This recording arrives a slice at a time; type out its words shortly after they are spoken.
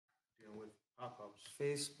pop-ups.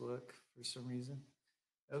 Facebook for some reason.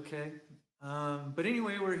 Okay. But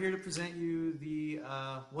anyway, we're here to present you the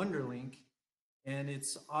Wonderlink, and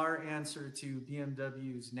it's our answer to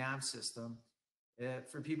BMW's nav system.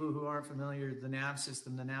 For people who aren't familiar, the nav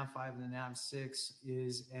system, the nav5 and the nav6,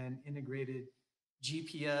 is an integrated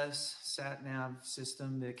GPS sat-nav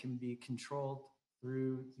system that can be controlled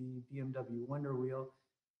through the BMW Wonder Wheel,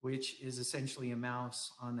 which is essentially a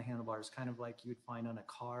mouse on the handlebars, kind of like you would find on a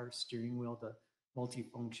car steering wheel, the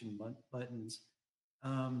multifunction buttons.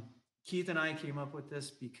 Keith and I came up with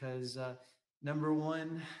this because number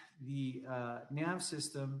one, the nav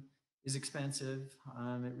system is expensive.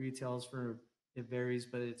 It retails for, it varies,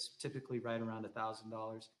 but it's typically right around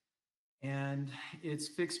 $1,000. And it's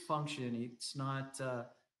fixed function. It's not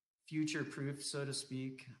future proof, so to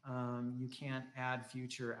speak. You can't add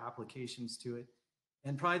future applications to it.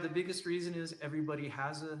 And probably the biggest reason is everybody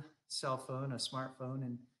has a cell phone, a smartphone,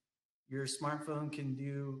 and your smartphone can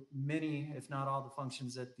do many, if not all, the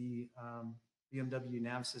functions that the BMW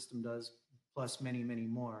nav system does, plus many, many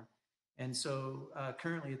more. And so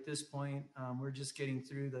currently at this point, we're just getting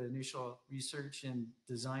through the initial research and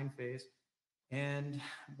design phase. And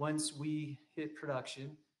once we hit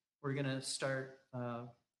production, we're going to start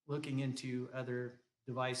looking into other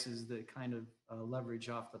devices that kind of leverage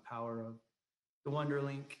off the power of the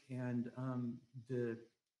Wonderlink and the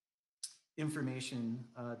information,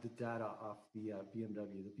 the data off the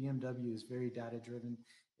BMW. The BMW is very data driven.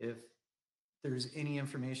 If there's any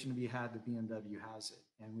information to be had, the BMW has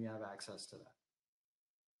it, and we have access to that.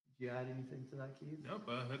 Did you add anything to that, Keith? Nope,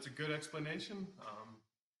 that's a good explanation.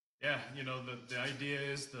 Yeah, you know, the idea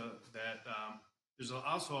is that there's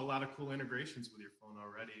also a lot of cool integrations with your phone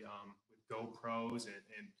already, with GoPros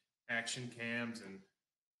and action cams and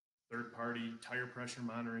third-party tire pressure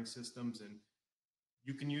monitoring systems. And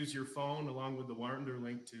you can use your phone along with the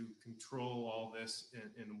Wonderlink to control all this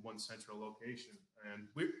in one central location. And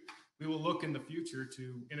we will look in the future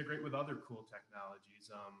to integrate with other cool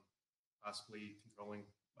technologies, possibly controlling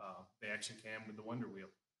the action cam with the Wonder Wheel.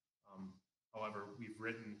 However, we've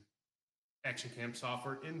written action cam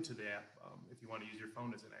software into the app if you want to use your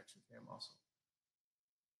phone as an action cam also.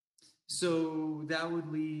 So that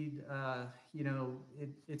would lead, you know,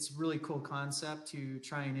 it's a really cool concept to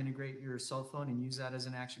try and integrate your cell phone and use that as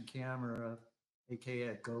an action cam or AKA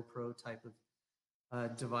a GoPro type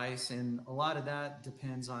of device. And a lot of that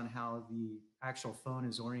depends on how the actual phone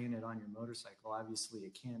is oriented on your motorcycle. Obviously,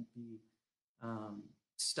 it can't be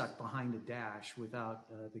stuck behind a dash without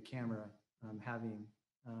the camera having,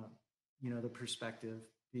 you know, the perspective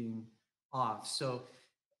being off. So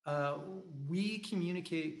we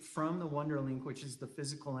communicate from the Wonderlink, which is the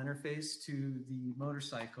physical interface, to the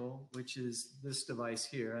motorcycle, which is this device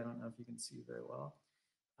here. I don't know if you can see very well.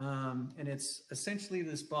 And it's essentially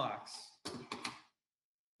this box.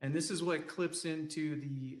 And this is what clips into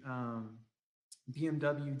the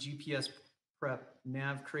BMW GPS Prep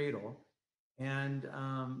Nav Cradle. And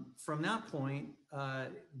from that point,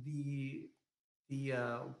 the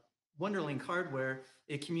Wonderlink hardware,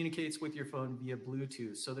 it communicates with your phone via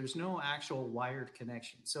Bluetooth. So there's no actual wired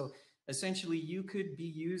connection. So essentially you could be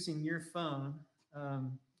using your phone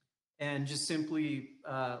and just simply,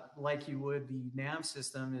 like you would the nav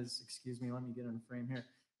system is, excuse me, let me get in the frame here.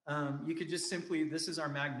 You could just simply, this is our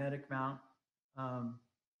magnetic mount.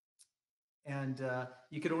 And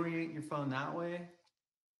you could orient your phone that way,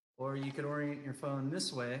 or you could orient your phone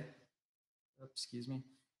this way. Oops, excuse me.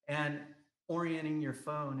 And orienting your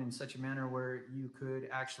phone in such a manner where you could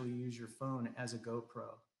actually use your phone as a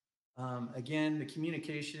GoPro. Again, the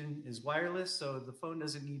communication is wireless, so the phone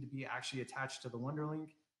doesn't need to be actually attached to the Wonderlink.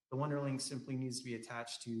 The Wonderlink simply needs to be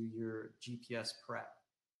attached to your GPS Prep.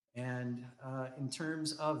 And in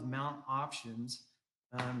terms of mount options,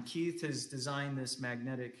 Keith has designed this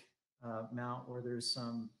magnetic mount where there's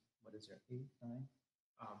some, what is there, 8, 9?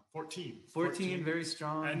 14. Very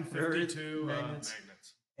strong. And 52 magnets.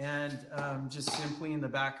 And just simply in the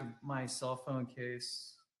back of my cell phone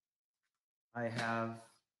case, I have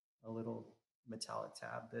a little metallic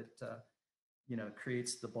tab that you know,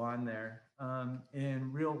 creates the bond there.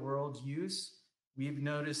 In real world use, we've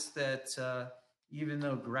noticed that even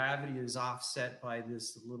though gravity is offset by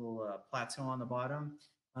this little plateau on the bottom,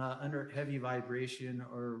 under heavy vibration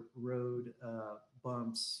or road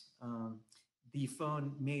bumps, the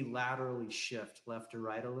phone may laterally shift left or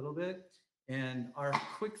right a little bit. And our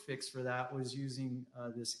quick fix for that was using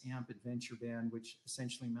this AMP Adventure Band, which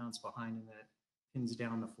essentially mounts behind and that pins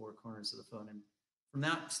down the 4 corners of the phone. And from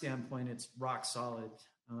that standpoint, it's rock solid.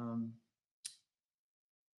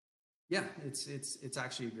 Yeah, it's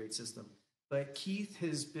actually a great system. But Keith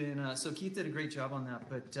has been, so Keith did a great job on that,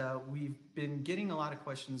 but we've been getting a lot of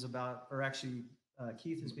questions about, or actually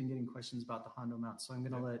Keith has been getting questions about the Hondo mount. So I'm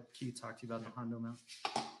going to let Keith talk to you about the Hondo mount.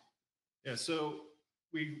 Yeah, so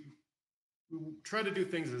we try to do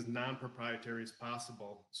things as non-proprietary as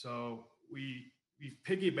possible. So we've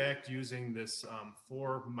piggybacked using this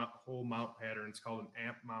 4-hole mount pattern. It's called an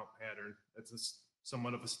amp mount pattern. That's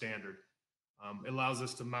somewhat of a standard. It allows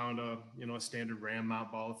us to mount a standard RAM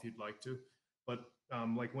mount ball if you'd like to. But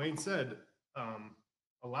like Wayne said,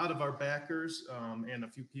 a lot of our backers and a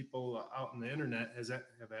few people out on the internet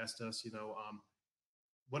have asked us,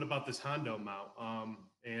 what about this Hondo mount?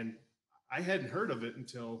 And I hadn't heard of it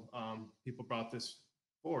until people brought this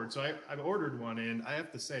forward. So I've ordered one, and I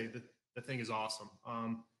have to say that the thing is awesome.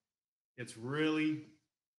 It's really,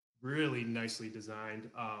 really nicely designed.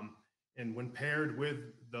 And when paired with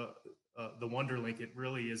the Wonderlink, it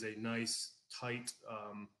really is a nice, tight,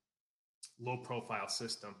 low-profile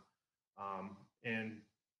system. And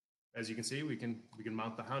as you can see, we can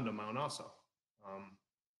mount the Hondo mount also,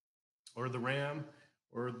 or the RAM,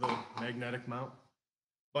 or the magnetic mount.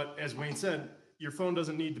 But as Wayne said, your phone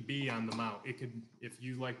doesn't need to be on the mount. It could, if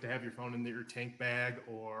you like to have your phone in your tank bag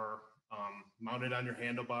or mount it on your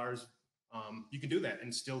handlebars, you can do that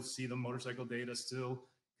and still see the motorcycle data, still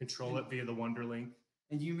control it via the Wonderlink.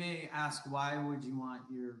 And you may ask, why would you want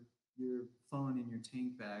your phone in your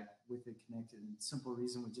tank bag with it connected? And the simple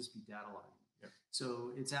reason would just be data logging. Yeah.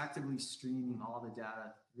 So it's actively streaming all the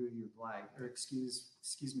data through your bike, or excuse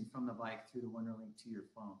me, from the bike through the Wonderlink to your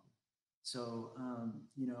phone. So,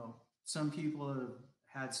 some people have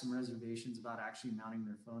had some reservations about actually mounting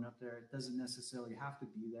their phone up there. It doesn't necessarily have to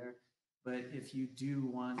be there, but if you do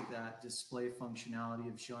want that display functionality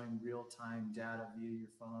of showing real-time data via your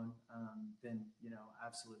phone, then,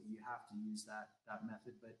 absolutely you have to use that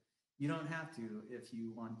method, but you don't have to if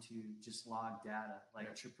you want to just log data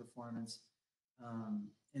like trip performance.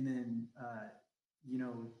 And then,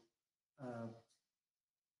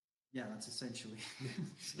 that's essentially.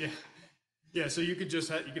 Yeah. Yeah, so you could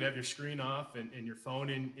have your screen off and your phone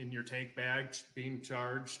in your tank bag being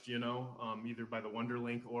charged, either by the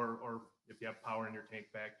Wonderlink or if you have power in your tank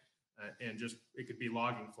bag, and just it could be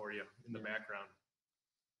logging for you in the background.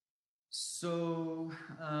 So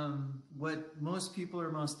what most people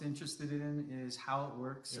are most interested in is how it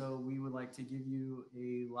works. Yep. So we would like to give you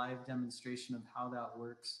a live demonstration of how that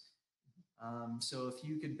works. So if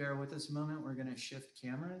you could bear with us a moment, we're going to shift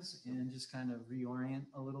cameras and just kind of reorient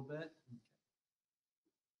a little bit.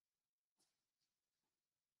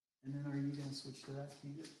 And then are you going to switch to that,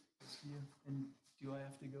 Keith? And do I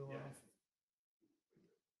have to go off?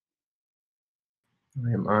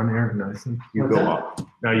 I am on air. No, I think you go off.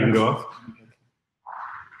 Now you can go off.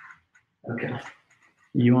 Okay.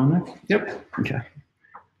 You on there? Yep. Okay.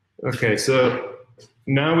 Okay, so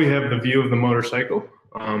now we have the view of the motorcycle.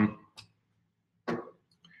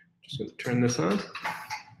 Just going to turn this on.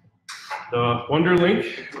 The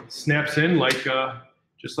Wonderlink snaps in like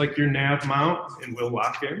just like your nav mount, and will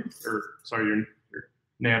lock in, or sorry, your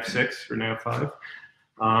nav 6 or nav 5.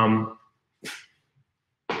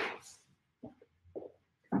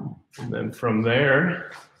 And then from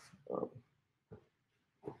there,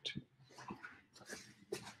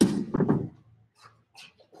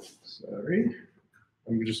 sorry,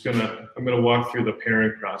 I'm gonna walk through the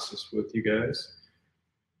pairing process with you guys.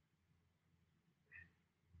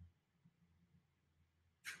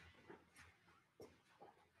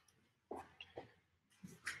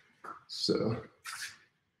 So.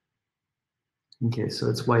 Okay, so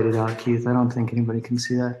it's whited out, Keith. I don't think anybody can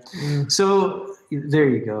see that. So there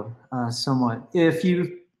you go, somewhat. If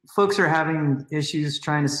you folks are having issues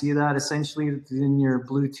trying to see that, essentially in your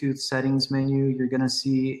Bluetooth settings menu, you're going to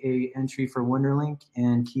see a entry for Wonderlink,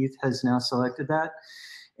 and Keith has now selected that.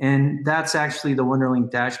 And that's actually the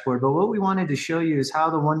Wonderlink dashboard. But what we wanted to show you is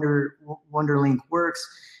how the Wonderlink works.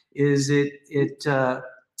 Is it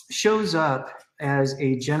shows up as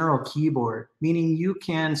a general keyboard, meaning you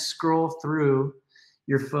can scroll through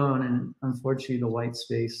your phone, and unfortunately the white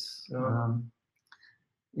space.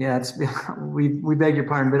 Yeah, it's we beg your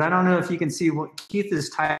pardon, but I don't know if you can see what Keith is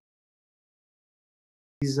typing.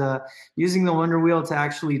 He's using the Wonder Wheel to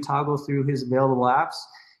actually toggle through his available apps,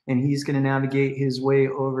 and he's going to navigate his way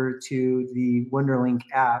over to the Wonderlink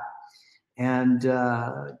app and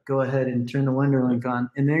go ahead and turn the Wonderlink on.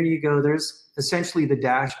 And there you go. There's essentially the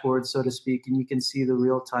dashboard, so to speak, and you can see the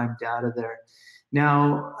real-time data there.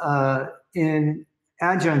 Now, in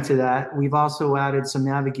adjunct to that, we've also added some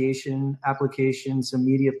navigation applications, some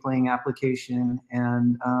media playing application,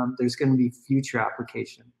 and there's going to be future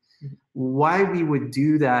application. why we would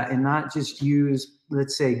do that and not just use,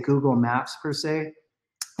 let's say, Google Maps per se,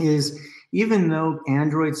 is even though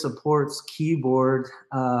Android supports keyboard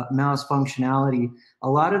mouse functionality, a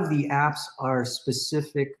lot of the apps are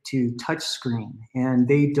specific to touchscreen, and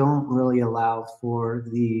they don't really allow for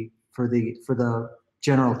the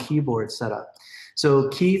general keyboard setup. So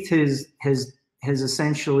Keith has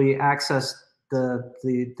essentially accessed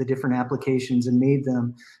the different applications and made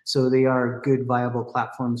them so they are good viable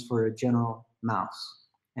platforms for a general mouse.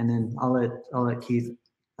 And then I'll let Keith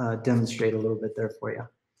demonstrate a little bit there for you.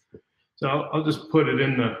 So I'll just put it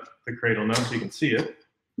in the cradle now so you can see it.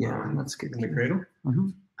 Yeah, that's good. In the cradle. Mm-hmm.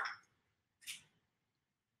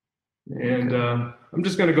 And I'm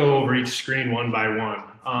just going to go over each screen one by one.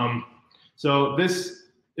 So this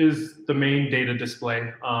is the main data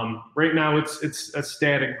display. Right now it's a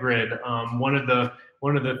static grid. One of the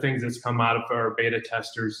things that's come out of our beta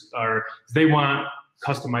testers are they want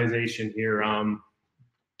customization here.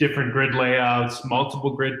 Different grid layouts,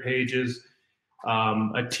 multiple grid pages,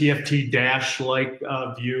 a TFT dash-like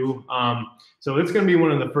view. So it's going to be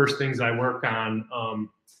one of the first things I work on.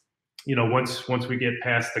 Once we get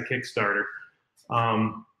past the Kickstarter.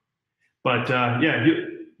 Yeah,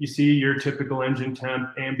 you see your typical engine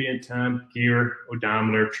temp, ambient temp, gear,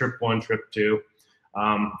 odometer, trip 1, trip 2.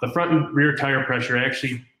 The front and rear tire pressure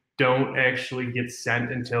don't get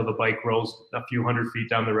sent until the bike rolls a few hundred feet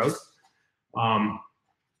down the road.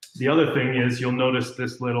 The other thing is you'll notice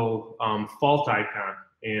this little fault icon.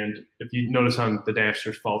 And if you notice on the dash,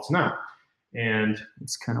 there's faults now. And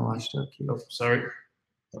it's kind of washed up. Oh, sorry.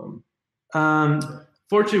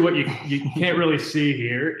 Fortunately, what you can't really see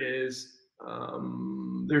here is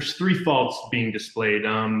there's 3 faults being displayed.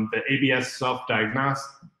 The ABS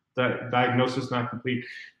self-diagnosis not complete,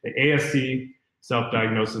 the ASC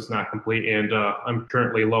self-diagnosis not complete, and I'm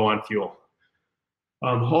currently low on fuel.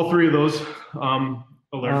 All 3 of those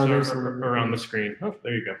alerts are on the screen. Oh,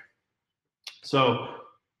 there you go. So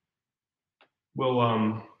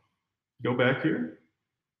we'll go back here.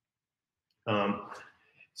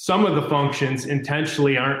 Some of the functions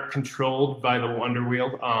intentionally aren't controlled by the Wonder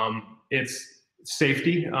Wheel. It's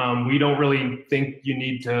safety. We don't really think you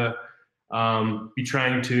need to be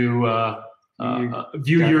trying to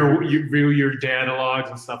view your data logs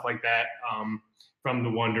and stuff like that from the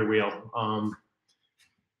Wonder Wheel.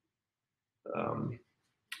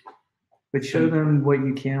 But show them what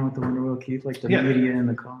you can with the Wonder Wheel, Keith, like the media and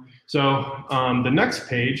the column. So the next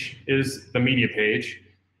page is the media page.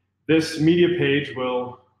 This media page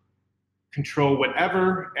will control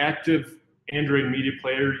whatever active Android media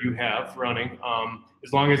player you have running,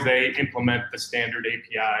 as long as they implement the standard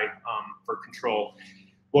API for control.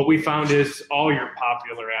 What we found is all your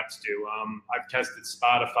popular apps do. I've tested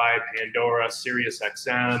Spotify, Pandora,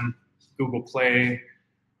 SiriusXM, Google Play,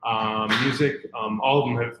 Music. All of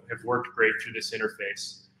them have worked great through this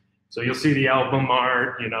interface. So you'll see the album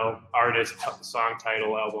art, artist, song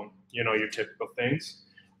title, album, your typical things.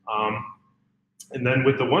 And then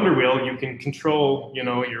with the Wonder Wheel, you can control,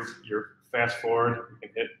 your fast forward. You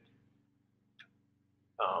can hit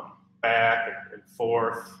back and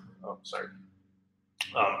forth. Oh, sorry.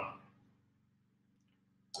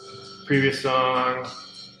 Previous song,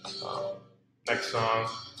 next song.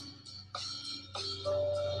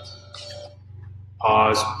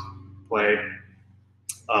 Pause, play.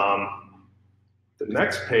 The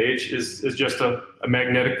next page is just a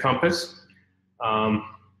magnetic compass.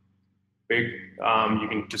 Big, you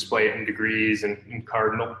can display it in degrees and in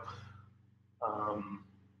cardinal.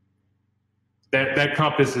 That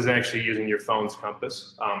compass is actually using your phone's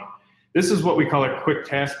compass. This is what we call a quick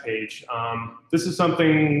task page. This is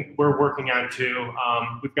something we're working on too.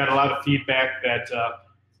 We've got a lot of feedback that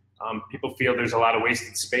people feel there's a lot of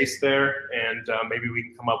wasted space there, and maybe we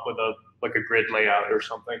can come up with a grid layout or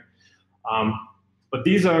something. But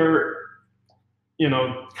these are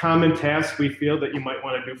common tasks we feel that you might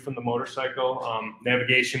want to do from the motorcycle.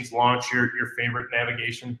 Navigations, launch your favorite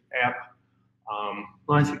navigation app.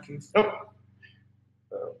 Launch it, Keith.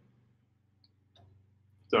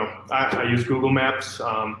 So I use Google Maps.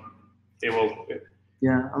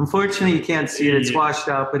 Yeah, unfortunately you can't see it. It's washed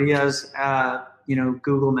out, but he has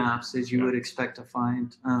Google Maps as you would expect to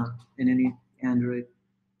find in any Android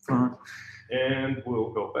phone. And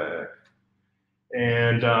we'll go back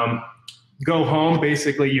and go home.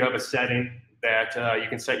 Basically, you have a setting that you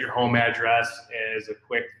can set your home address as a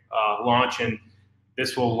quick launch, and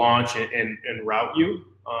this will launch and route you.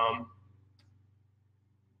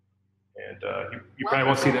 You probably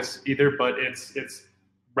won't see this either, but it's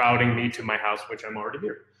routing me to my house, which I'm already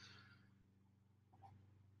here.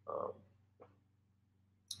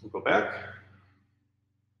 We'll go back.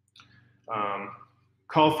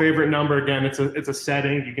 Call favorite number. Again, it's a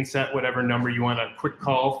setting. You can set whatever number you want a quick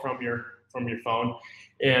call from your phone.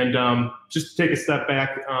 And just to take a step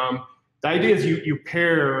back, the idea is you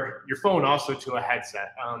pair your phone also to a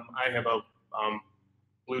headset. I have a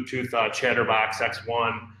Bluetooth Chatterbox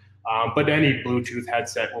X1, but any Bluetooth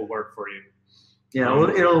headset will work for you. Yeah, well,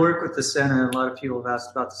 it'll work with the Senna. A lot of people have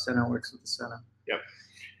asked about the Senna. It works with the Senna. Yep.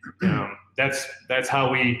 That's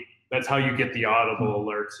how you get the audible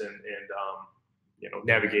alerts and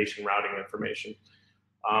navigation routing information.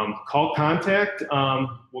 Call contact.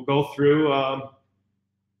 We'll go through a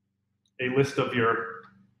list of your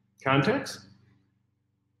contacts,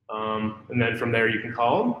 and then from there you can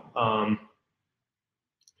call them.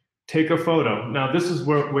 Take a photo. Now this is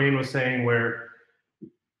what Wayne was saying, where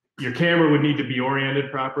your camera would need to be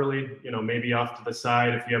oriented properly, maybe off to the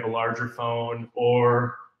side if you have a larger phone,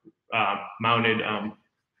 or mounted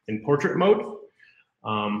in portrait mode.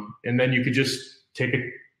 And then you could just take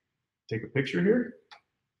a picture here,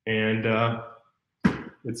 and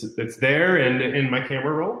it's there and in my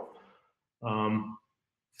camera roll.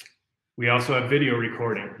 We also have video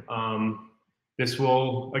recording. This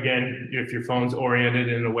will, again, if your phone's oriented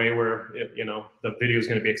in a way where the video is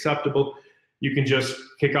going to be acceptable, you can just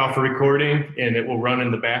kick off a recording and it will run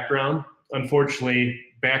in the background. Unfortunately,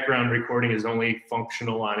 background recording is only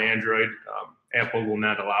functional on Android. Apple will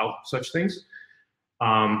not allow such things.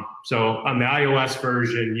 So on the iOS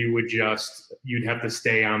version, you'd have to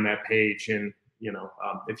stay on that page, and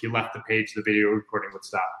if you left the page, the video recording would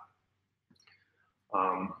stop.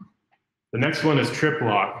 The next one is trip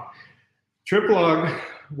log. Trip log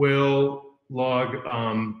will log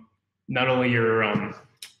not only your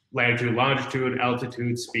latitude, longitude,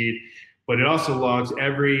 altitude, speed, but it also logs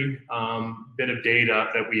every bit of data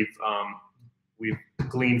that we've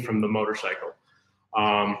gleaned from the motorcycle,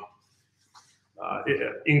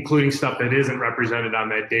 including stuff that isn't represented on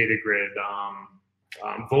that data grid,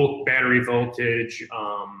 battery voltage,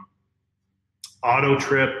 auto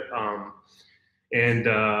trip, and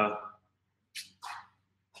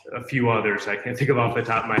a few others I can't think of off the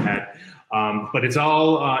top of my head. But it's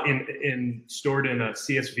all stored in a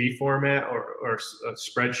CSV format or a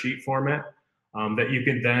spreadsheet format that you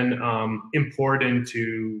can then import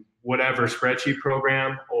into whatever spreadsheet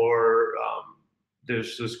program, or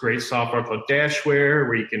there's this great software called Dashware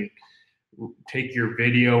where you can take your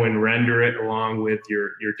video and render it along with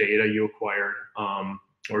your data you acquired,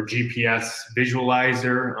 or GPS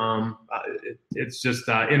visualizer. It's just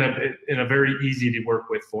in a very easy to work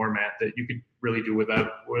with format that you could really do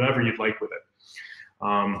whatever you'd like with it.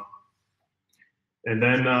 And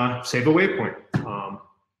then save a waypoint,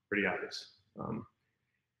 pretty obvious.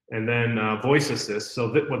 And then voice assist.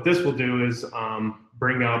 So what this will do is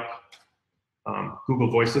bring up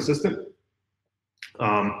Google Voice Assistant.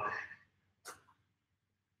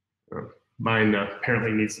 Mine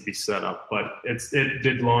apparently needs to be set up, but it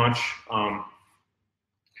did launch,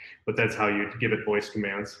 but that's how you give it voice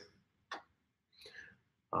commands.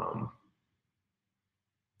 Let's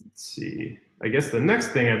see. I guess the next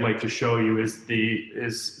thing I'd like to show you is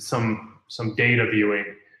some data viewing.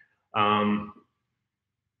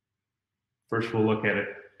 First, we'll look at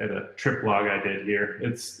a trip log I did here.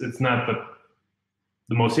 It's not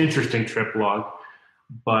the most interesting trip log,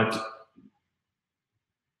 but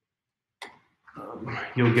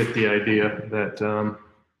you'll get the idea that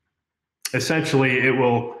essentially it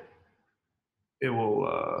will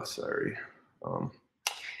sorry.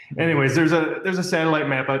 Anyways, there's a satellite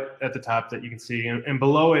map at the top that you can see, and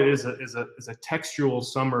below it is a textual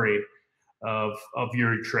summary of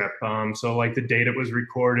your trip. So like the date it was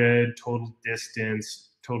recorded, total distance,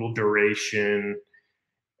 total duration,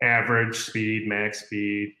 average speed, max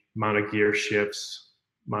speed, amount of gear shifts,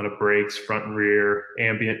 amount of brakes, front and rear,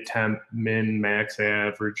 ambient temp, min, max,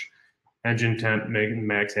 average, engine temp, min,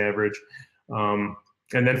 max, average. And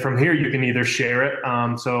then from here, you can either share it.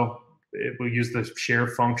 So it will use the share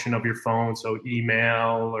function of your phone. So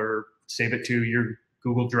email or save it to your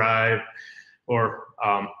Google Drive, or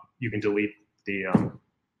you can delete the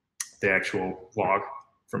actual log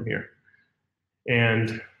from here.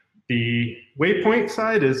 And the waypoint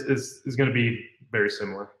side is going to be very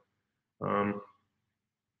similar.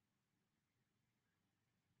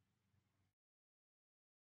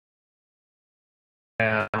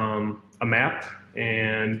 A map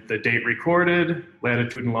and the date recorded,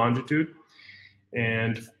 latitude and longitude,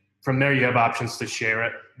 and from there you have options to share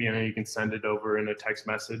it. You can send it over in a text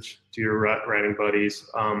message to your riding buddies,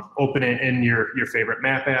 open it in your favorite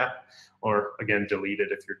map app, or again delete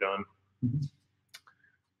it if you're done.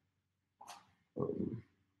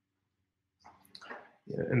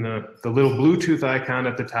 And the little Bluetooth icon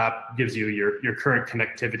at the top gives you your current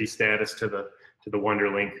connectivity status to the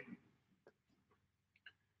WonderLink.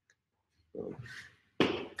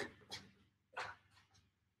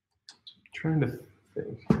 Trying to think.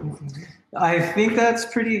 I think that's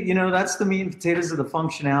pretty, that's the meat and potatoes of the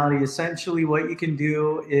functionality. Essentially, what you can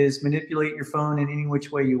do is manipulate your phone in any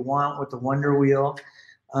which way you want with the Wonder Wheel.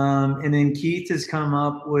 And then Keith has come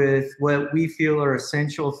up with what we feel are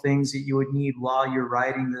essential things that you would need while you're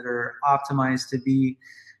writing that are optimized to be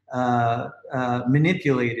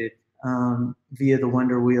manipulated via the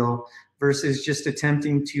Wonder Wheel versus just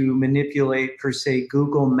attempting to manipulate, per se,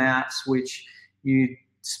 Google Maps, which you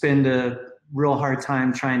spend a real hard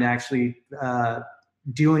time trying to actually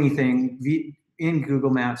do anything in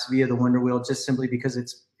Google Maps via the Wonder Wheel, just simply because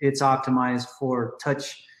it's optimized for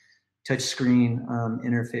touch screen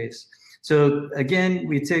interface. So again,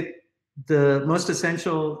 we took the most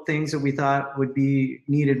essential things that we thought would be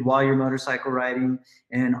needed while you're motorcycle riding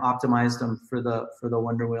and optimized them for the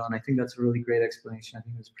Wonder Wheel. And I think that's a really great explanation. I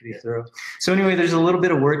think it's pretty thorough. So anyway, there's a little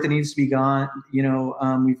bit of work that needs to be done.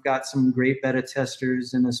 We've got some great beta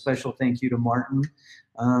testers, and a special thank you to Martin.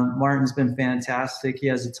 Martin's been fantastic. He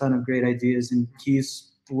has a ton of great ideas, and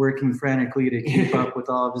he's working frantically to keep up with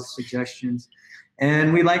all of his suggestions.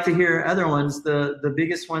 And we'd like to hear other ones. The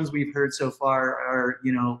biggest ones we've heard so far are,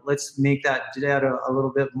 let's make that data a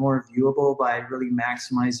little bit more viewable by really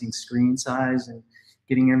maximizing screen size and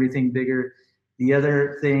getting everything bigger. The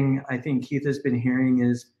other thing I think Keith has been hearing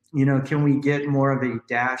is, can we get more of a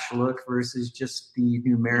dash look versus just the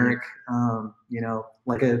numeric,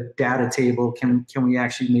 like a data table? Can we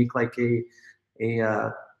actually make like a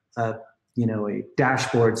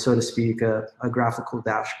dashboard, so to speak, a graphical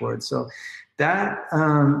dashboard? So that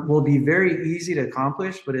will be very easy to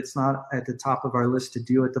accomplish, but it's not at the top of our list to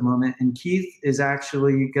do at the moment. And Keith is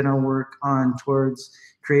actually going to work towards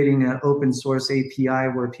creating an open source API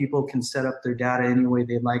where people can set up their data any way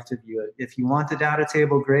they'd like to view it. If you want the data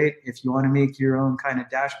table, great. If you want to make your own kind of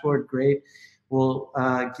dashboard, great. We'll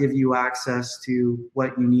give you access to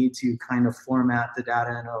what you need to kind of format the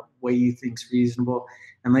data in a way you think is reasonable,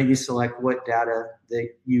 and let you select what data that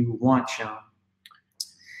you want shown.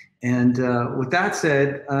 And with that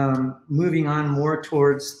said, moving on more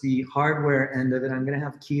towards the hardware end of it, I'm going to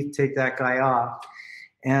have Keith take that guy off.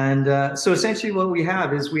 And so essentially what we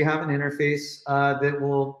have is we have an interface that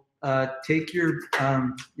will take your,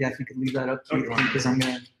 if you could leave that up, Keith, because I'm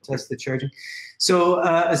going to test the charging. So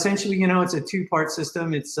essentially, it's a two-part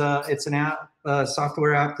system. It's an app,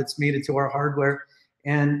 software app that's made it to our hardware.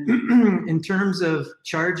 And in terms of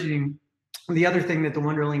charging, the other thing that the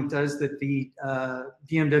WonderLink does that the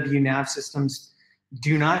BMW nav systems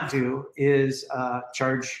do not do is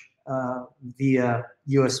charge via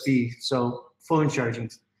USB. So phone charging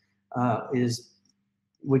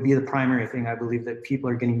would be the primary thing I believe that people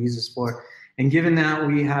are going to use this for. And given that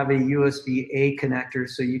we have a USB-A connector,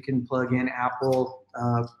 so you can plug in Apple,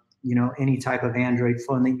 any type of Android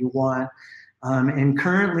phone that you want. And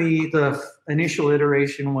currently, the initial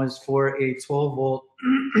iteration was for a 12-volt,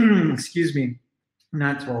 excuse me,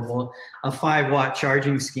 not 12-volt, a 5-watt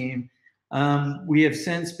charging scheme. We have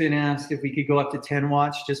since been asked if we could go up to 10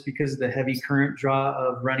 watts just because of the heavy current draw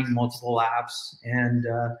of running multiple apps, and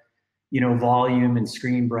volume and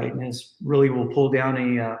screen brightness really will pull down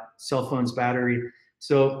a cell phone's battery.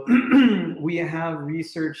 So we have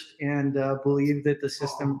researched and believe that the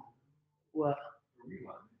system, well,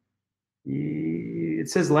 it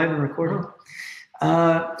says live and recording.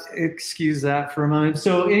 Excuse that for a moment.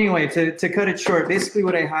 So anyway, to cut it short, basically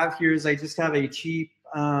what I have here is I just have a cheap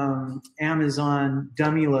Amazon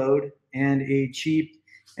dummy load and a cheap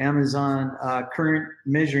Amazon current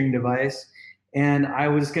measuring device. And I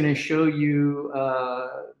was going to show you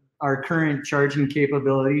our current charging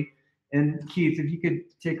capability. And Keith, if you could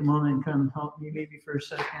take a moment and come help me maybe for a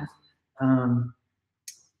second.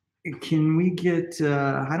 Can we get,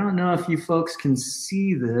 I don't know if you folks can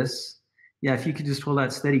see this. Yeah, if you could just hold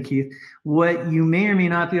that steady, Keith. What you may or may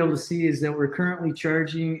not be able to see is that we're currently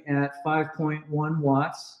charging at 5.1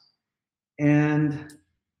 watts. And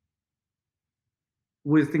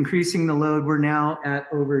with increasing the load, we're now at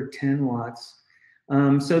over 10 watts.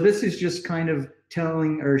 So this is just kind of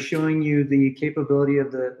telling or showing you the capability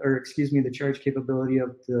of the charge capability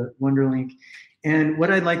of the WonderLink. And what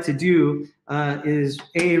I'd like to do is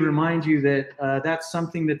remind you that that's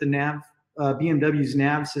something that the BMW's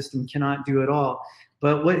nav system cannot do at all.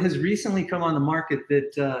 But what has recently come on the market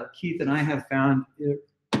that Keith and I have found,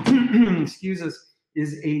 excuse us,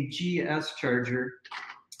 is a GS charger.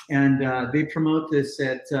 And they promote this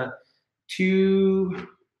at 2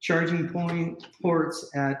 charging ports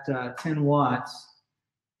at 10 watts.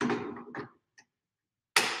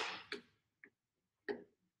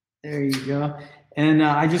 There you go. And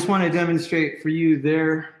I just want to demonstrate for you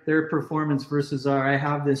their performance versus our. I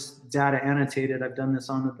have this data annotated. I've done this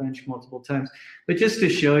on the bench multiple times, but just to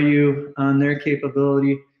show you their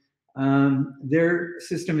capability, their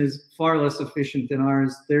system is far less efficient than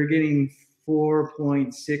ours. They're getting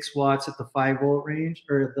 4.6 watts at the 5-volt range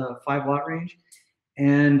or the 5-watt range,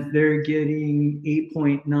 and they're getting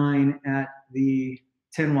 8.9 at the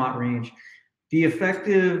 10-watt range. The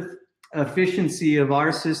effective efficiency of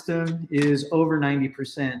our system is over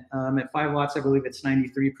 90%. At 5 watts, I believe it's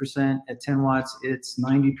 93%. At 10 watts, it's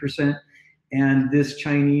 90%. And this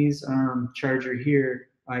Chinese charger here,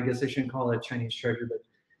 I guess I shouldn't call it a Chinese charger,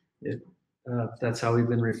 but that's how we've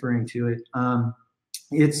been referring to it.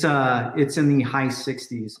 It's in the high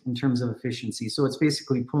 60s in terms of efficiency. So it's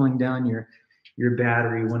basically pulling down your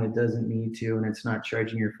battery when it doesn't need to, and it's not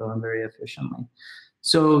charging your phone very efficiently.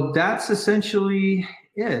 So that's essentially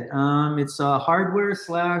it. It's a hardware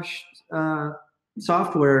slash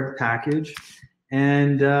software package,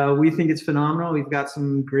 and we think it's phenomenal. We've got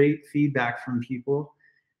some great feedback from people,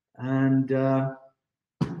 and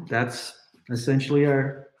that's essentially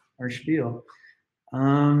our spiel.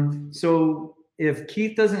 So if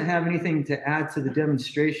Keith doesn't have anything to add to the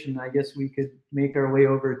demonstration, I guess we could make our way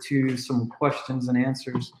over to some questions and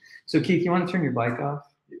answers. So Keith, you want to turn your bike off?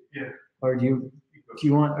 Yeah. Or do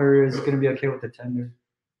you want, or is it going to be okay with the tender?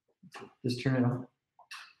 Just turn it on.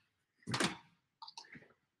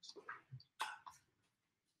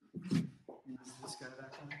 Is this guy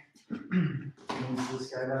back on? Is this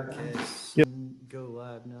guy back on? Okay, so go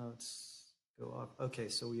live. No, it's go off. Okay,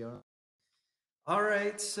 so we are. All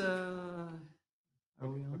right. Are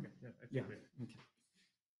we on? Okay. Yeah. Okay.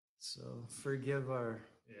 So forgive our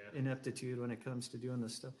ineptitude when it comes to doing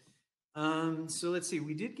this stuff. So let's see.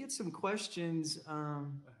 We did get some questions Ahead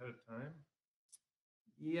of time.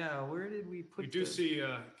 Yeah, where did we put? We do see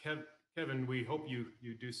Kevin. We hope you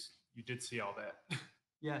did see all that.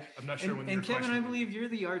 Yeah, I'm not sure when. And Kevin, I believe you're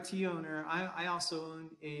the RT owner. I also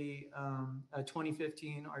own a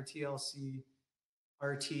 2015 RTLC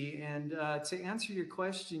RT. And to answer your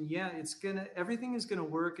question, yeah, everything is gonna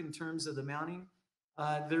work in terms of the mounting.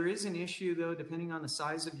 There is an issue though, depending on the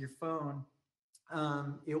size of your phone.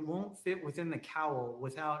 It won't fit within the cowl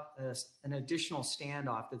without an additional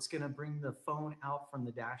standoff that's going to bring the phone out from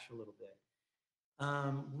the dash a little bit.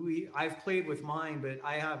 I've played with mine, but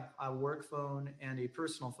I have a work phone and a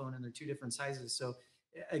personal phone, and they're two different sizes. So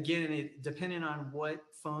again, depending on what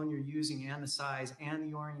phone you're using and the size and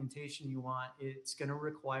the orientation you want, it's going to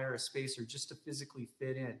require a spacer just to physically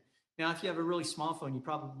fit in. Now, if you have a really small phone, you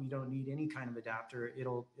probably don't need any kind of adapter.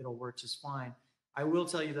 It'll work just fine. I will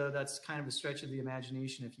tell you, though, that's kind of a stretch of the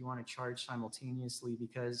imagination if you want to charge simultaneously,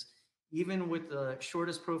 because even with the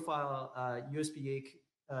shortest profile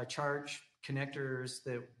USB-A charge connectors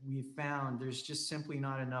that we've found, there's just simply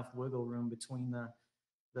not enough wiggle room between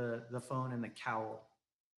the phone and the cowl.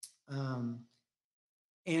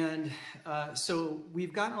 So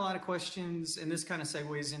we've gotten a lot of questions, and this kind of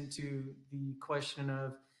segues into the question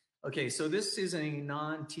of, okay, so this is a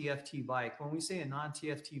non-TFT bike. When we say a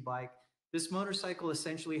non-TFT bike, this motorcycle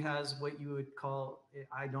essentially has what you would call,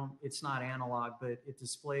 it's not analog, but it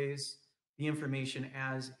displays the information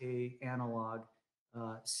as a analog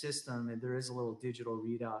system, and there is a little digital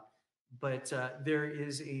readout. But there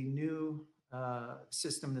is a new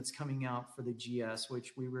system that's coming out for the GS,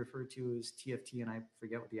 which we refer to as TFT, and I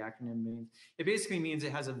forget what the acronym means. It basically means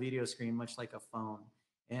it has a video screen, much like a phone,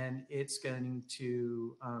 and it's going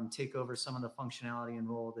to take over some of the functionality and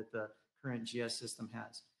role that the current GS system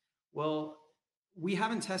has. Well, we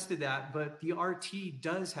haven't tested that, but the RT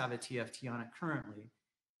does have a TFT on it currently.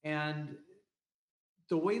 And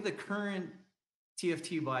the way the current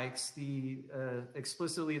TFT bikes,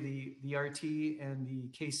 explicitly the RT and the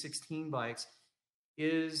K16 bikes,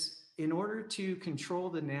 is in order to control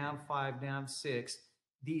the nav5, nav6,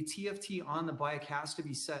 the TFT on the bike has to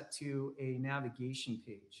be set to a navigation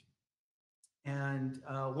page. And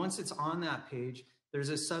once it's on that page, there's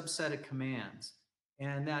a subset of commands.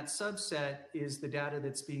 And that subset is the data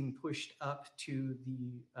that's being pushed up to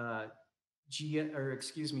the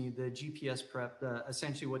the GPS prep,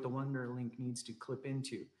 essentially what the WonderLink needs to clip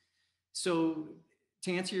into. So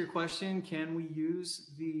to answer your question, can we use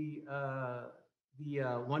the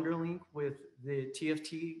WonderLink with the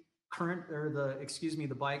TFT current, or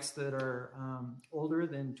the bikes that are older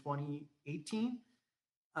than 2018?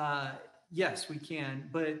 Yes, we can,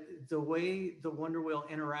 but the way the Wonderwheel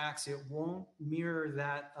interacts, it won't mirror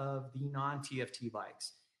that of the non-TFT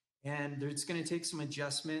bikes. And it's going to take some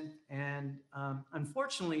adjustment. And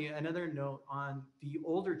unfortunately, another note on the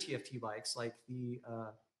older TFT bikes, like the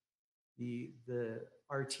the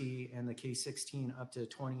RT and the K16 up to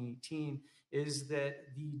 2018, is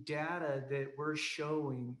that the data that we're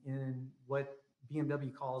showing in what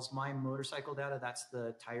BMW calls my motorcycle data, that's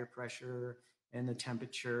the tire pressure and the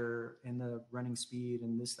temperature and the running speed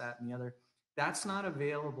and this, that, and the other, that's not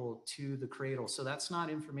available to the cradle. So that's not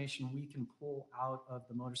information we can pull out of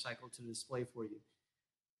the motorcycle to display for you.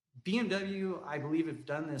 BMW, I believe, have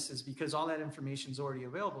done this is because all that information is already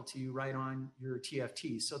available to you right on your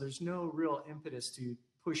TFT. So there's no real impetus to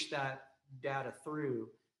push that data through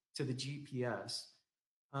to the GPS,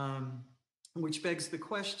 which begs the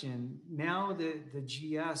question, now that the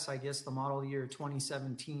GS, I guess the model year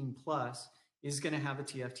 2017 plus, is going to have a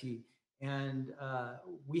TFT. And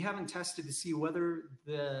we haven't tested to see whether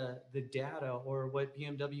the data, or what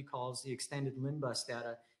BMW calls the extended LIN bus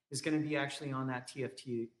data, is going to be actually on that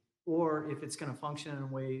TFT, or if it's going to function in a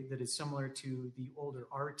way that is similar to the older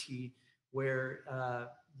RT, where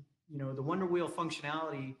the Wonder Wheel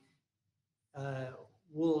functionality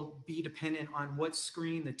will be dependent on what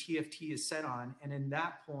screen the TFT is set on, and in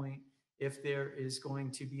that point, if there is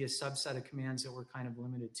going to be a subset of commands that we're kind of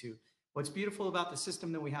limited to. What's beautiful about the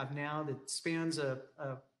system that we have now that spans a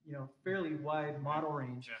fairly wide model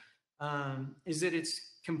range is that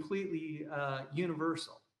it's completely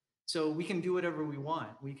universal. So we can do whatever we want.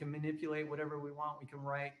 We can manipulate whatever we want. We can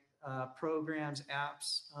write programs,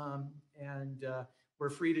 apps, and we're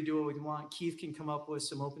free to do what we want. Keith can come up with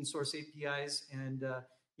some open source APIs and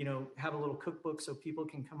have a little cookbook so people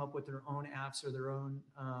can come up with their own apps or their own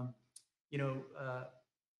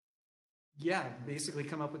basically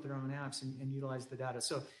come up with their own apps and utilize the data.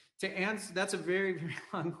 So to answer, that's a very, very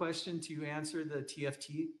long question to answer the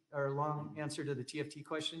TFT, or long answer to the TFT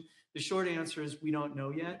question. The short answer is we don't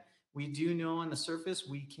know yet. We do know on the surface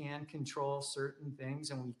we can control certain things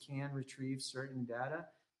and we can retrieve certain data.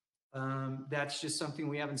 That's just something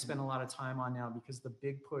we haven't spent a lot of time on now, because the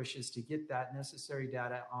big push is to get that necessary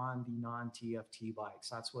data on the non-TFT bikes.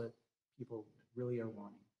 That's what people really are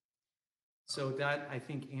wanting. So that, I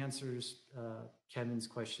think, answers Kevin's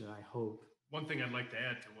question, I hope. One thing I'd like to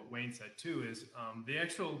add to what Wayne said too is the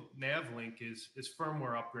actual nav link is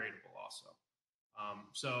firmware upgradable also.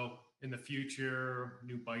 So in the future,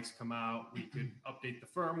 new bikes come out, we could update the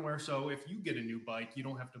firmware. So if you get a new bike, you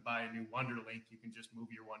don't have to buy a new Wonderlink. You can just move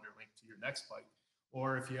your Wonderlink to your next bike.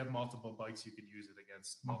 Or if you have multiple bikes, you could use it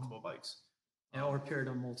against multiple bikes. Or paired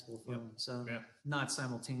on multiple phones. So not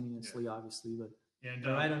simultaneously, obviously, but. And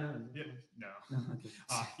I don't know. No. Okay.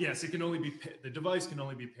 Yes, it can only be the device can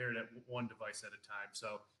only be paired at one device at a time.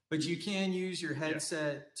 So, but you can use your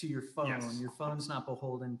headset to your phone. Yes. Your phone's not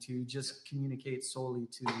beholden to just communicate solely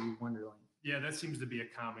to the Wonderlink. Yeah, that seems to be a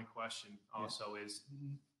common question. Also, is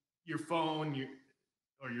your phone,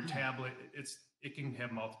 or your tablet? It can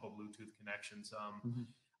have multiple Bluetooth connections.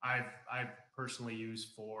 I've personally used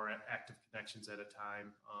 4 active connections at a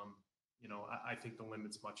time. I think the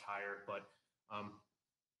limit's much higher, but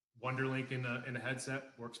Wonderlink in a headset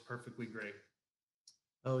works perfectly great.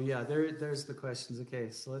 Oh yeah, there's the questions. Okay,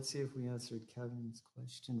 so let's see if we answered Kevin's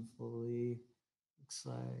question fully. Looks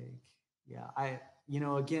like,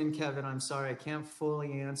 again, Kevin, I'm sorry, I can't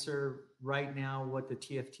fully answer right now what the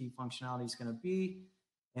TFT functionality is going to be,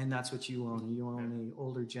 and that's what you own. You own the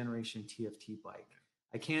older generation TFT bike.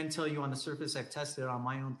 I can tell you on the surface, I've tested it on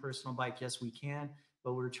my own personal bike. Yes, we can.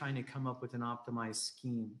 But we're trying to come up with an optimized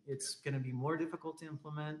scheme. It's going to be more difficult to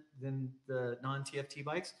implement than the non-TFT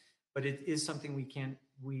bikes, but it is something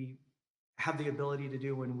we have the ability to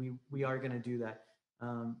do when we are going to do that.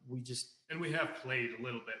 And we have played a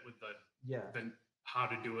little bit with the how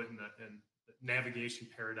to do it and the navigation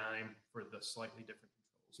paradigm for the slightly different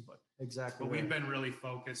controls. But exactly. But we've been really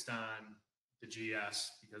focused on the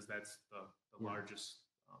GS because that's the largest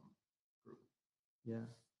group. Yeah.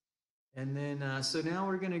 And then, so now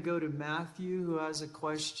we're going to go to Matthew, who has a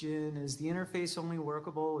question. Is the interface only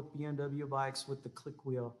workable with BMW bikes with the click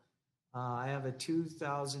wheel? I have a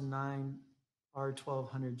 2009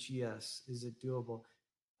 R1200 GS. Is it doable?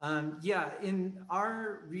 In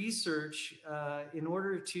our research, in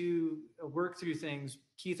order to work through things,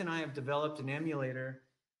 Keith and I have developed an emulator.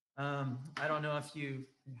 I don't know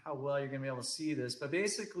how well you're going to be able to see this, but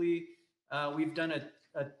basically, we've done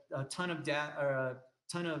a ton of data, or a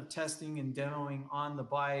ton of testing and demoing on the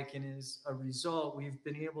bike, and as a result, we've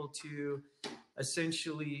been able to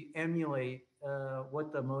essentially emulate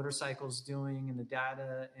what the motorcycle's doing and the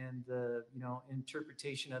data and the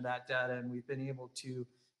interpretation of that data, and we've been able to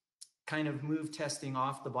kind of move testing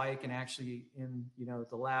off the bike and actually in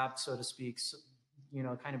the lab, so to speak,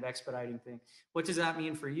 kind of expediting thing. What does that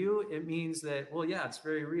mean for you? It means that, well, yeah, it's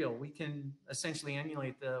very real. We can essentially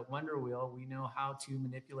emulate the Wonder Wheel. We know how to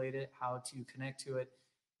manipulate it, how to connect to it.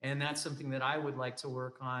 And that's something that I would like to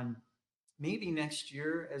work on maybe next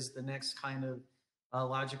year as the next kind of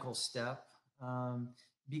logical step.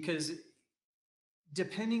 Because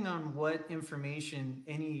depending on what information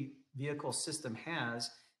any vehicle system has,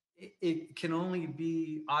 it can only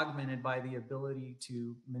be augmented by the ability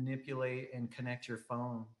to manipulate and connect your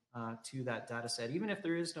phone to that data set. Even if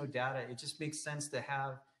there is no data, it just makes sense to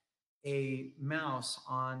have a mouse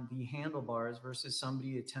on the handlebars versus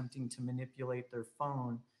somebody attempting to manipulate their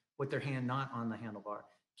phone with their hand not on the handlebar.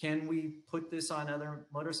 Can we put this on other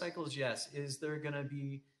motorcycles? Yes. Is there going to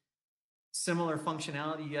be similar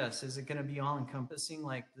functionality? Yes. Is it going to be all encompassing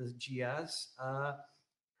like the GS?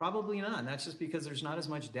 Probably not. And that's just because there's not as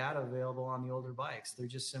much data available on the older bikes. They're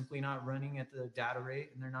just simply not running at the data rate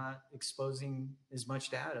and they're not exposing as much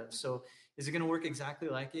data. So is it going to work exactly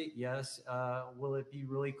like it? Yes. Will it be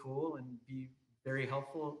really cool and be very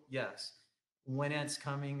helpful? Yes. When it's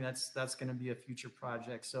coming, that's going to be a future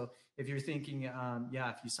project. So if you're thinking,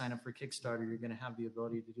 if you sign up for Kickstarter, you're going to have the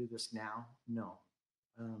ability to do this now. No,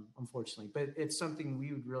 unfortunately, but it's something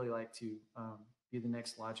we would really like to be the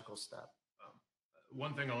next logical step.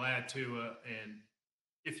 One thing I'll add too, and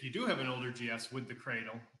if you do have an older GS with the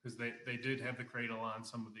cradle, because they did have the cradle on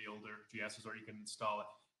some of the older GSs, or you can install it,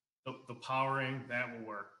 the powering, that will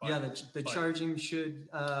work. But, yeah, the charging should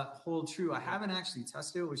hold true. I haven't actually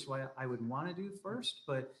tested it, which is why I would want to do first,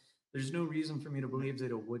 but there's no reason for me to believe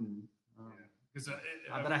that it wouldn't.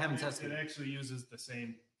 But I haven't tested it. It actually uses the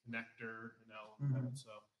same connector, so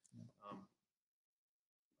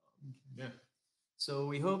yeah. So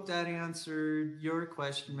we hope that answered your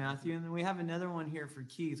question, Matthew. And then we have another one here for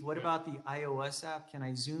Keith. What about the iOS app? Can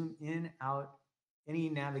I zoom in, out, any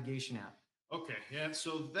navigation app? Okay, yeah.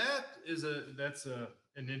 So that's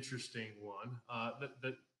an interesting one.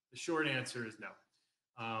 The short answer is no.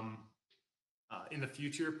 In the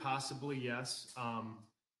future, possibly yes.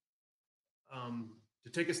 To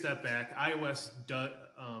take a step back, iOS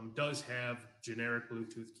does have generic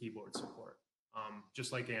Bluetooth keyboard support.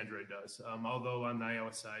 Just like Android does. Although on the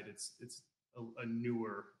iOS side, it's a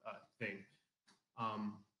newer thing.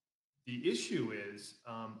 The issue is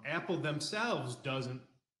Apple themselves doesn't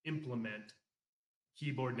implement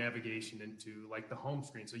keyboard navigation into like the home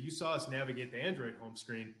screen. So you saw us navigate the Android home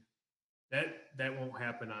screen. That won't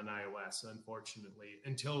happen on iOS, unfortunately,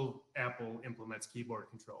 until Apple implements keyboard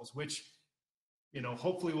controls, which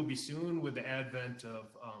hopefully will be soon with the advent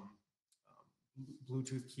of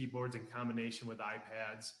Bluetooth keyboards in combination with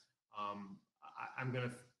iPads.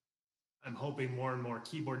 I'm hoping more and more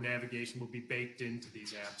keyboard navigation will be baked into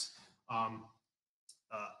these apps.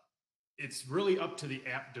 It's really up to the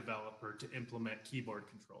app developer to implement keyboard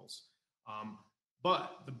controls.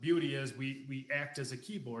 But the beauty is we act as a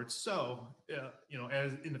keyboard. So,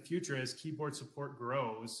 as in the future, as keyboard support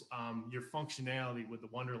grows, your functionality with the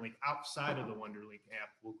WonderLink outside of the WonderLink app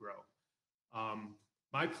will grow.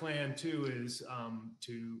 My plan too is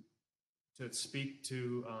to speak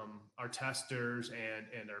to our testers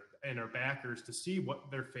and our backers to see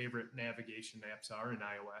what their favorite navigation apps are in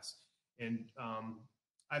iOS. And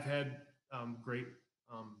I've had great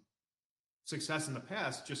success in the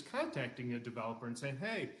past just contacting a developer and saying,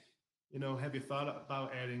 hey, have you thought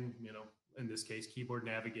about adding, in this case, keyboard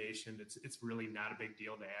navigation? It's really not a big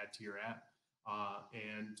deal to add to your app.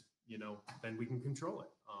 And then we can control it.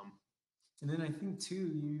 And then I think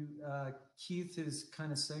too, Keith has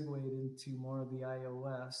kind of segued into more of the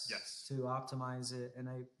iOS to optimize it, and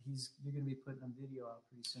you're going to be putting a video out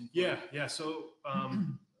pretty soon. Yeah. So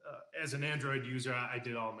as an Android user, I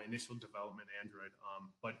did all my initial development Android,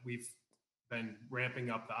 but we've been ramping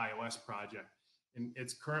up the iOS project, and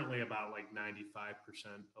it's currently about like 95%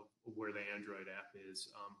 of where the Android app is.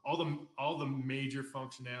 All the major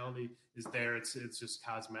functionality is there. It's just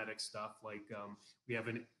cosmetic stuff. Like we have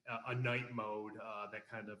a night mode that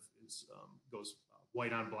kind of goes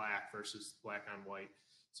white on black versus black on white.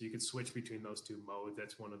 So you can switch between those two modes.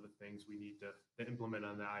 That's one of the things we need to implement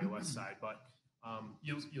on the iOS side. But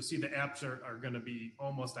you'll see the apps are going to be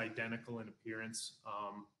almost identical in appearance.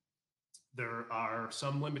 There are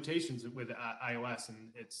some limitations with iOS, and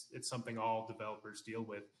it's something all developers deal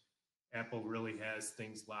with. Apple really has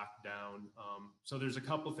things locked down. So there's a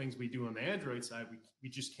couple things we do on the Android side we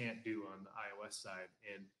just can't do on the iOS side,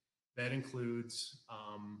 and that includes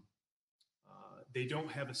they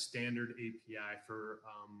don't have a standard API for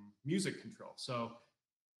music control. So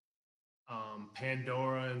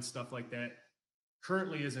Pandora and stuff like that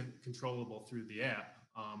currently isn't controllable through the app.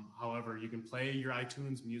 However, you can play your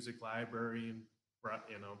iTunes music library and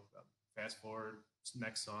you know, fast forward,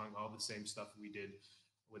 next song, all the same stuff we did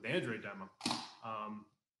with Android demo.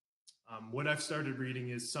 What I've started reading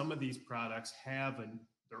is some of these products have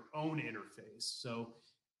their own interface. So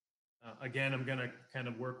again, I'm going to kind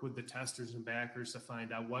of work with the testers and backers to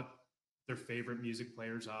find out what their favorite music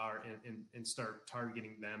players are and start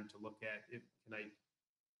targeting them to look at if can I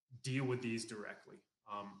deal with these directly.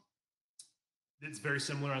 It's very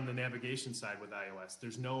similar on the navigation side with iOS.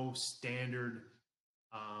 There's no standard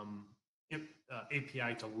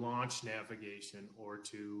API to launch navigation or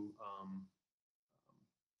to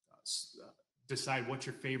decide what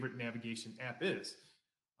your favorite navigation app is.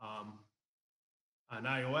 On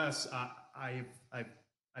iOS,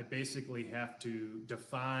 I basically have to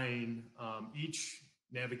define each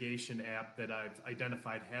navigation app that I've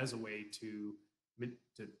identified has a way to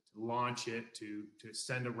launch it, to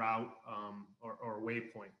send a route or a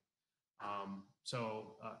waypoint.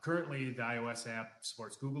 So currently, the iOS app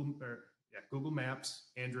supports Google Maps,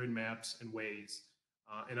 Android Maps, and Waze,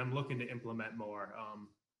 and I'm looking to implement more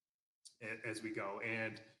as we go.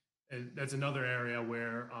 And that's another area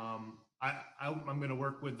where I'm going to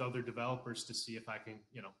work with other developers to see if I can,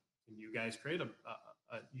 can you guys create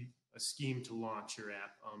a scheme to launch your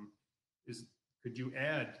app? Could you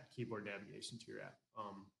add keyboard navigation to your app?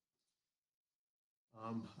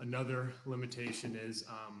 Another limitation is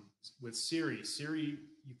with Siri. Siri,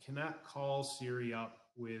 you cannot call Siri up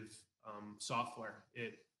with software.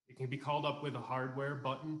 It can be called up with a hardware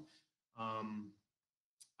button on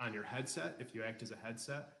your headset if you act as a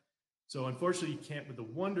headset. So unfortunately, you can't with the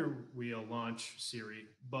Wonder Wheel launch Siri,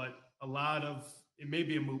 but it may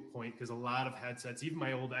be a moot point because a lot of headsets, even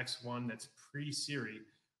my old X1 that's pre-Siri,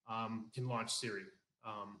 can launch Siri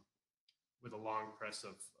with a long press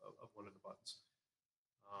of one of the buttons.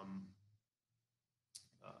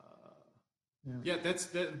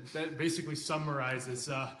 That basically summarizes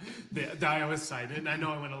the iOS side. And I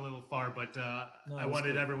know I went a little far, but I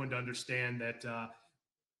wanted everyone to understand that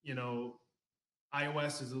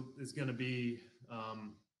iOS is going to be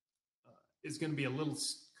a little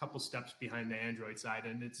couple steps behind the Android side,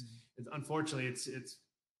 and it's unfortunately it's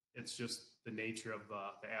just the nature of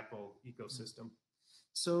the Apple ecosystem.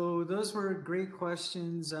 So those were great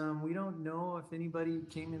questions. We don't know if anybody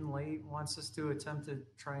came in late wants us to attempt to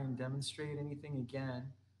try and demonstrate anything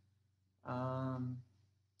again.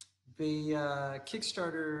 The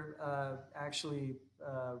Kickstarter actually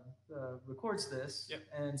records this, yep.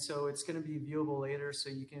 And so it's going to be viewable later. So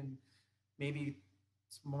you can maybe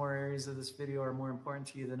more areas of this video are more important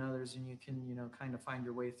to you than others, and you can kind of find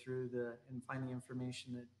your way through and find the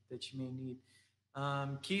information that you may need.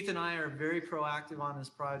 Keith and I are very proactive on this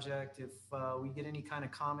project. If we get any kind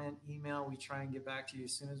of comment, email, we try and get back to you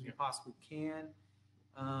as soon as we possibly can.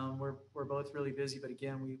 We're both really busy, but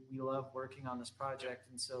again, we love working on this project,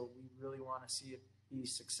 and so we really want to see it be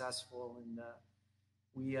successful. And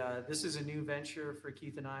this is a new venture for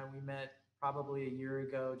Keith and I. We met probably a year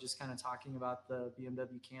ago, just kind of talking about the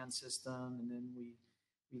BMW CAN system, and then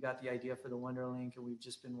we got the idea for the Wonderlink, and we've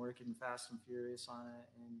just been working fast and furious on it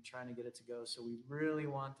and trying to get it to go. So we really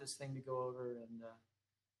want this thing to go over, and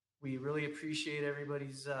we really appreciate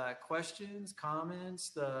everybody's questions, comments,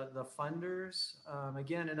 the funders.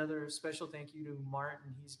 Again, another special thank you to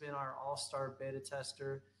Martin. He's been our all-star beta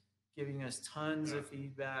tester, giving us tons of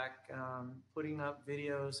feedback, putting up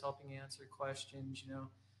videos, helping answer questions,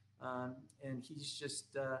 and he's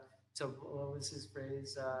just... So what was his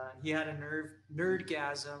phrase? He had a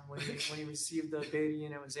nerdgasm when he received the beta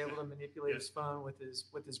unit and was able to manipulate his phone with his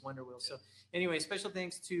Wonder Wheel. So anyway, special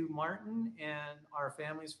thanks to Martin and our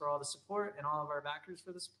families for all the support and all of our backers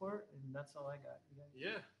for the support. And that's all I got.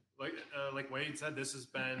 Yeah, like Wade said, this has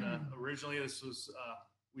been originally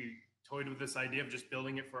we toyed with this idea of just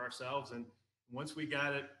building it for ourselves, and once we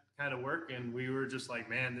got it kind of working, we were just like,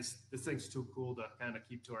 man, this thing's too cool to kind of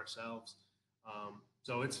keep to ourselves.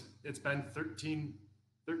 So it's been 13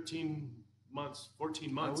 months,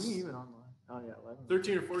 14 months. Are we even online? Oh yeah, 11.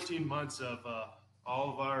 13 or 14 months of all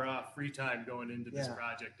of our free time going into this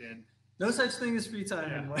project, and no such thing as free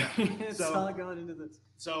time anymore. It's all going into this.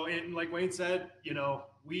 So, and like Wayne said,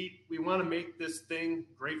 we want to make this thing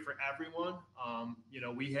great for everyone.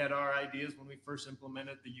 We had our ideas when we first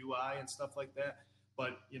implemented the UI and stuff like that,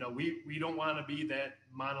 but we don't want to be that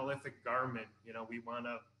monolithic garment. We want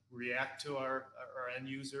to react to our end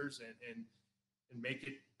users and make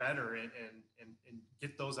it better and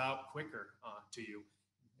get those out quicker to you.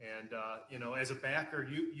 And as a backer,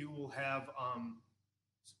 you will have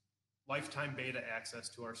lifetime beta access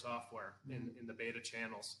to our software in the beta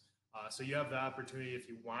channels. So you have the opportunity, if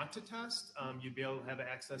you want to test, you'd be able to have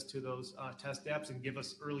access to those test apps and give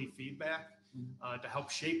us early feedback. to help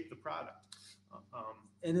shape the product.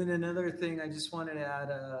 And then another thing I just wanted to add,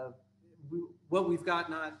 what we've got,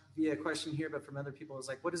 not via question here, but from other people, is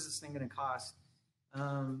like, what is this thing going to cost?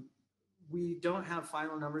 We don't have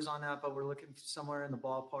final numbers on that, but we're looking somewhere in the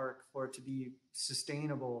ballpark for it to be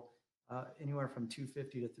sustainable, anywhere from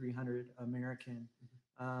 250 to 300 American.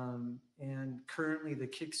 And currently the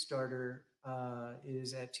Kickstarter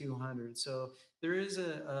is at 200. So there is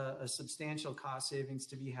a substantial cost savings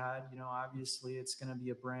to be had. You know, obviously it's going to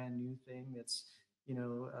be a brand new thing that's, you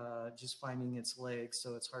know, just finding its legs.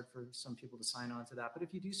 So it's hard for some people to sign on to that. But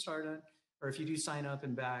if you do start on, or if you do sign up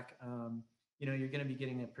and back, you know, you're going to be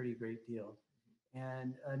getting a pretty great deal.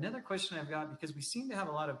 And another question I've got, because we seem to have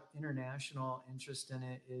a lot of international interest in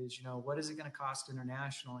it, is, you know, what is it going to cost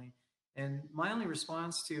internationally? And my only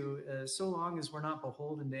response to, so long as we're not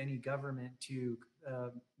beholden to any government to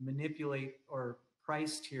manipulate or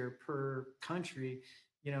price tier per country,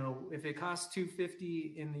 you know, if it costs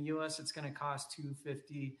 $250 in the US, it's going to cost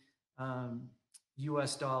 $250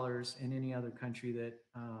 US dollars in any other country that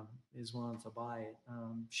is willing to buy it.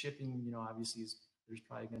 Shipping, you know, obviously there's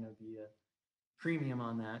probably going to be a premium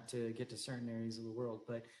on that to get to certain areas of the world.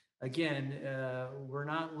 But again, we're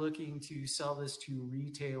not looking to sell this to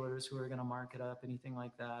retailers who are going to mark it up, anything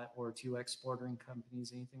like that, or to exporting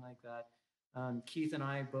companies, anything like that. Keith and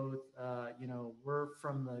I both, you know, we're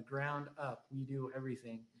from the ground up. We do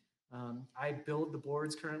everything. I build the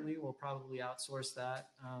boards currently. We'll probably outsource that.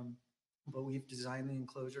 But we've designed the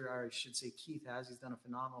enclosure, or I should say Keith has. He's done a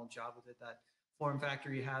phenomenal job with it. That form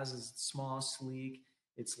factor he has is small, sleek.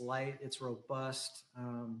 It's light, it's robust.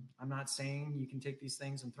 I'm not saying you can take these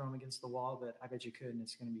things and throw them against the wall, but I bet you could, and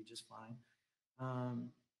it's going to be just fine.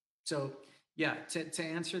 So yeah, to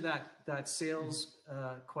answer that sales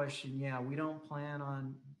question, yeah, we don't plan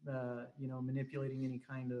on you know, manipulating any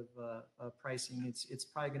kind of pricing. It's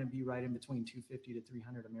probably going to be right in between 250 to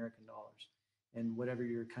 300 American dollars, and whatever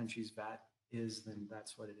your country's VAT is, then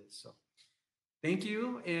that's what it is. So. Thank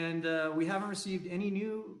you. And we haven't received any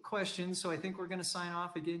new questions, so I think we're going to sign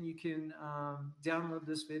off. Again, you can download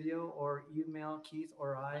this video or email Keith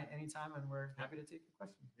or I anytime, and we're happy to take your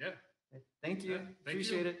question. Yeah. Okay. Thank you. Yeah, thank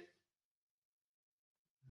Appreciate you. it.